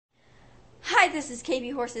this is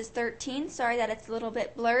KB Horses 13. Sorry that it's a little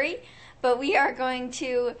bit blurry, but we are going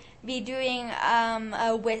to be doing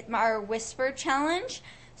our whisper challenge.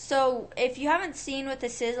 So if you haven't seen what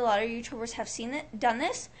this is, a lot of YouTubers have done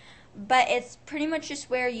this, but it's pretty much just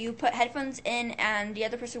where you put headphones in and the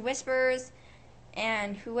other person whispers,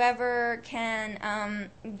 and whoever can and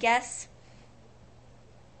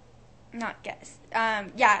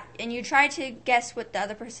you try to guess what the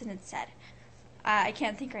other person had said. I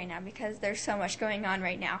can't think right now because there's so much going on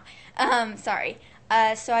right now. Sorry.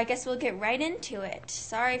 So I guess we'll get right into it.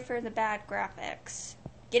 Sorry for the bad graphics.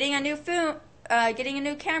 Getting a new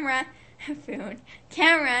camera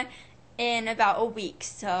in about a week,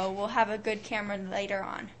 so we'll have a good camera later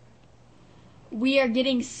on. We are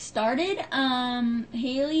getting started.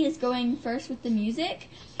 Haley is going first with the music.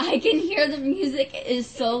 I can hear the music is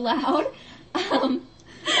so loud.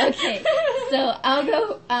 Okay, so I'll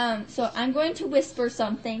go, so I'm going to whisper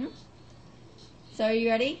something. So are you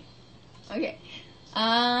ready? Okay.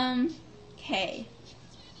 Okay.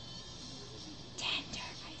 Tender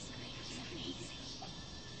ice cream is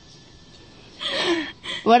amazing.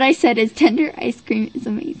 What I said is tender ice cream is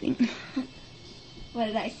amazing. What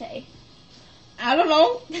did I say? I don't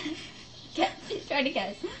know. Try to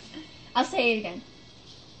guess. I'll say it again.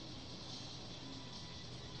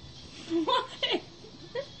 What?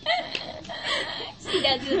 She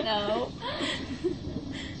doesn't know.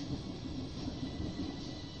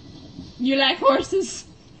 You like horses?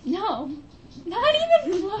 No. Not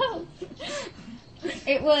even close.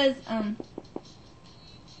 It was,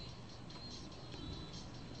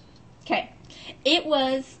 okay. It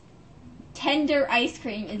was tender ice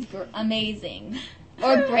cream is amazing.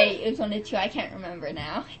 Or great. It was one of the two. I can't remember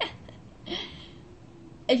now.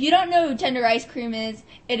 If you don't know who tender ice cream is,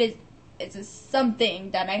 it's a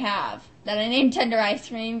something that I have. That I named tender ice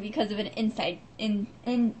cream because of an inside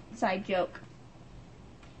joke.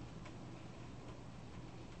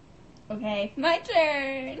 Okay, my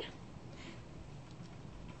turn.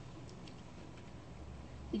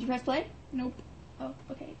 Did you press play? Nope. Oh,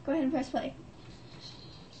 okay. Go ahead and press play.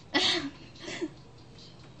 I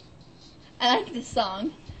like this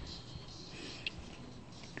song.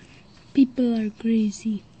 People are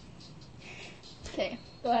crazy. Okay,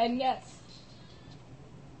 go ahead and guess.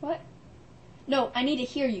 What? No, I need to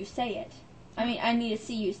hear you say it. I mean, I need to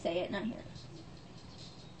see you say it, not hear it.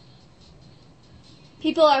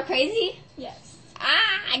 People are crazy? Yes.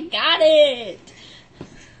 Ah, I got it!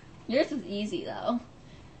 Yours was easy, though.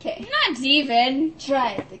 Okay. Not even.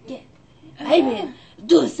 Try it again. I will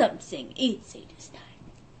do something easy this time.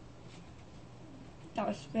 That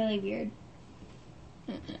was really weird.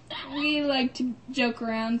 We like to joke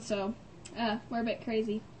around, so we're a bit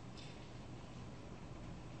crazy.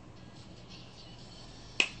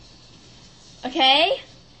 Okay.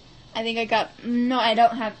 I think I got... No, I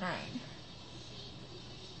don't have mine.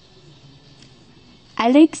 I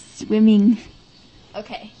like swimming.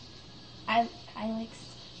 Okay. I like...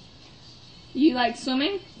 You like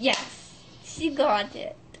swimming? Yes. She got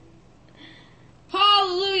it.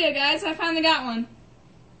 Hallelujah, guys. I finally got one.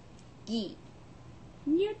 Gee.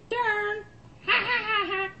 Your turn. Ha ha ha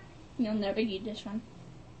ha. You'll never get this one.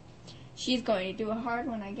 She's going to do a hard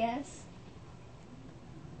one, I guess.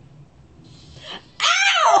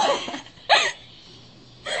 Ow!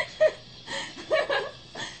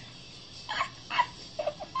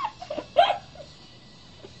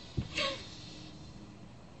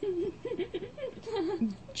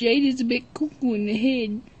 Jade is a bit cuckoo in the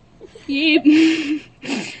head. Yep.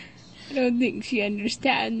 I don't think she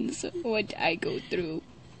understands what I go through.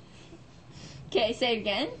 Okay, say it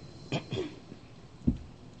again.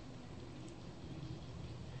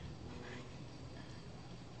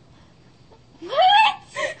 What?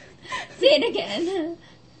 Say it again.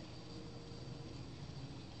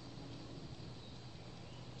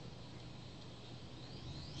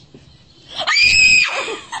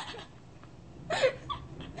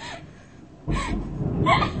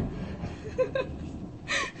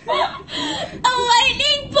 A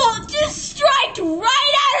lightning bolt just struck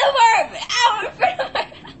right out in front of my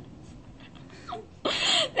house.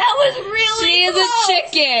 That was really She is close. a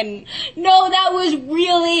chicken. No, that was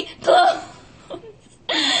really close.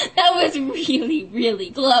 That was really,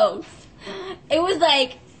 really close. It was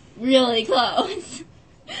like really close.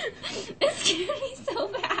 It scared me so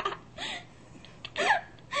bad.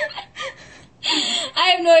 I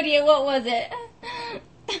have no idea. What was it?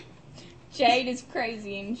 Jade is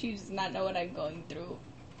crazy and she does not know what I'm going through.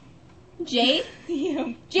 Jade?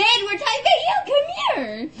 Yeah. Jade, we're talking about you. Come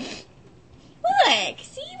here. Look.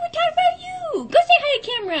 See, we're talking about you. Go say hi to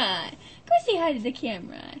camera. Go say hi to the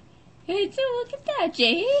camera. Hey, so look at that,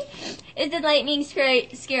 Jade. Is the lightning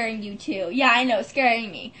scaring you too? Yeah, I know,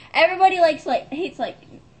 scaring me. Everybody hates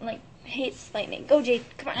lightning. Go, Jade.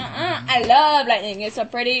 Come on. I love lightning. It's so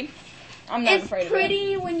pretty. I'm not afraid of it. It's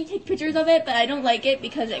pretty when you take pictures of it, but I don't like it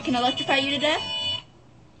because it can electrify you to death.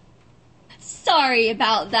 Sorry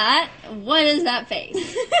about that. What is that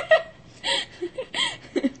face?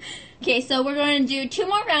 Okay, so we're going to do 2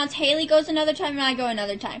 more rounds. Haley goes another time and I go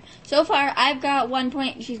another time. So far, I've got 1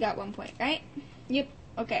 point. She's got 1 point, right? Yep.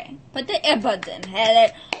 Okay. Put the earbuds in,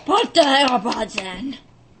 Haley. Put the earbuds in.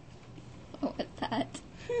 Oh, what's that?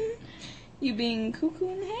 You being cuckoo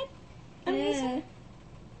in the head? Yeah.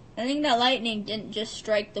 I think that lightning didn't just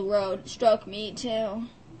strike the road. It struck me, too.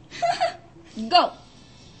 Go.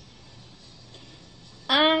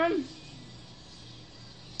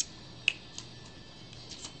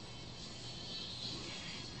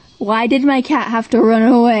 Why did my cat have to run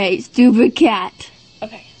away? Stupid cat.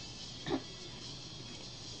 Okay.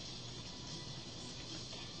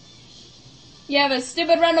 You have a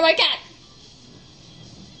stupid runaway cat.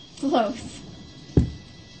 Close.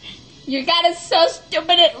 Your cat is so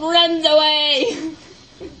stupid it runs away.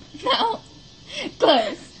 No.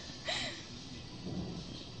 Close.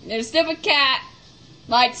 Your stupid cat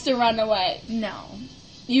likes to run away. No.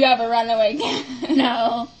 You have a runaway cat.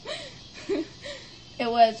 No. It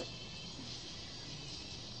was,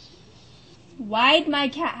 why'd my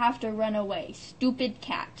cat have to run away? Stupid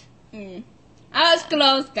cat. I was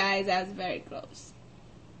close, guys. I was very close.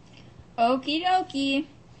 Okie dokie.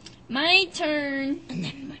 My turn.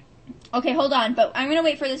 Okay, hold on, but I'm gonna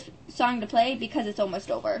wait for this song to play because it's almost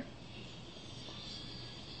over.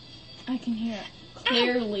 I can hear it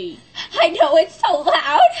clearly. I know it's so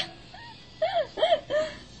loud.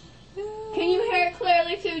 Can you hear it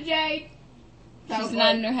clearly too, Jade? She's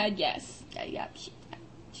nodding her head yes. Yeah, she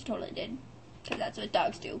totally did. Because that's what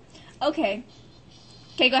dogs do. Okay.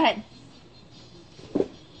 Okay, go ahead.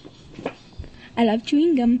 I love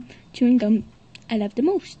chewing gum. Chewing gum I love the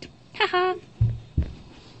most. Haha.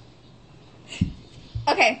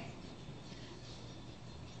 Okay.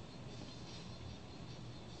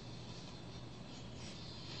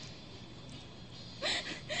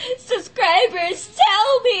 Subscribers,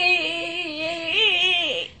 tell me!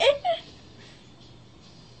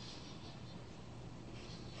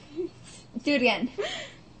 Do it again.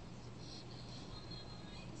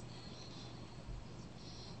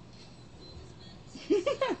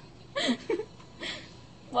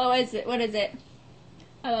 What is it?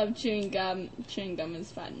 I love chewing gum. Chewing gum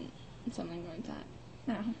is fun. Something like that.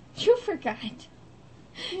 No. You forgot.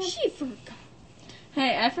 She forgot.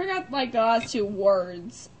 Hey, I forgot like the last 2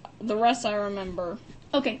 words. The rest I remember.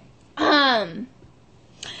 Okay. I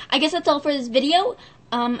guess that's all for this video.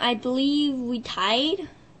 I believe we tied.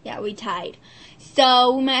 Yeah, we tied.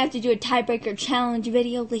 So we might have to do a tiebreaker challenge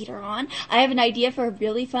video later on. I have an idea for a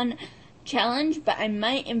really fun challenge, but I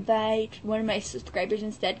might invite one of my subscribers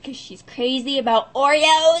instead because she's crazy about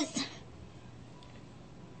Oreos.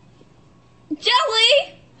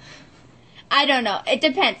 Jelly! I don't know. It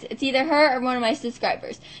depends. It's either her or one of my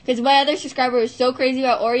subscribers. Because my other subscriber is so crazy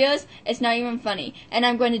about Oreos, it's not even funny. And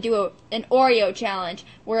I'm going to do an Oreo challenge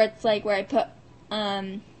where it's like where I put,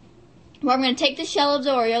 where I'm going to take the shell of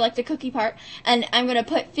the Oreo, like the cookie part, and I'm going to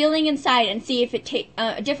put filling inside and see if it takes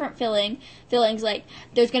a different fillings. Like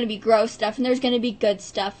there's going to be gross stuff and there's going to be good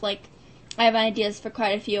stuff. Like I have ideas for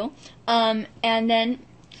quite a few. And then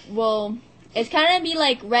it's kind of be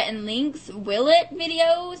like Rhett and Link's Will It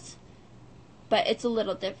videos, but it's a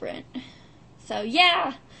little different. So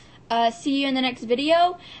yeah. See you in the next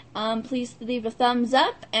video. Please leave a thumbs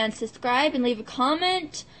up and subscribe and leave a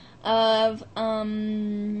comment of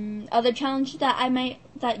other challenges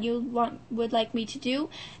that you would like me to do.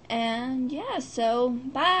 And yeah, so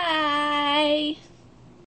bye.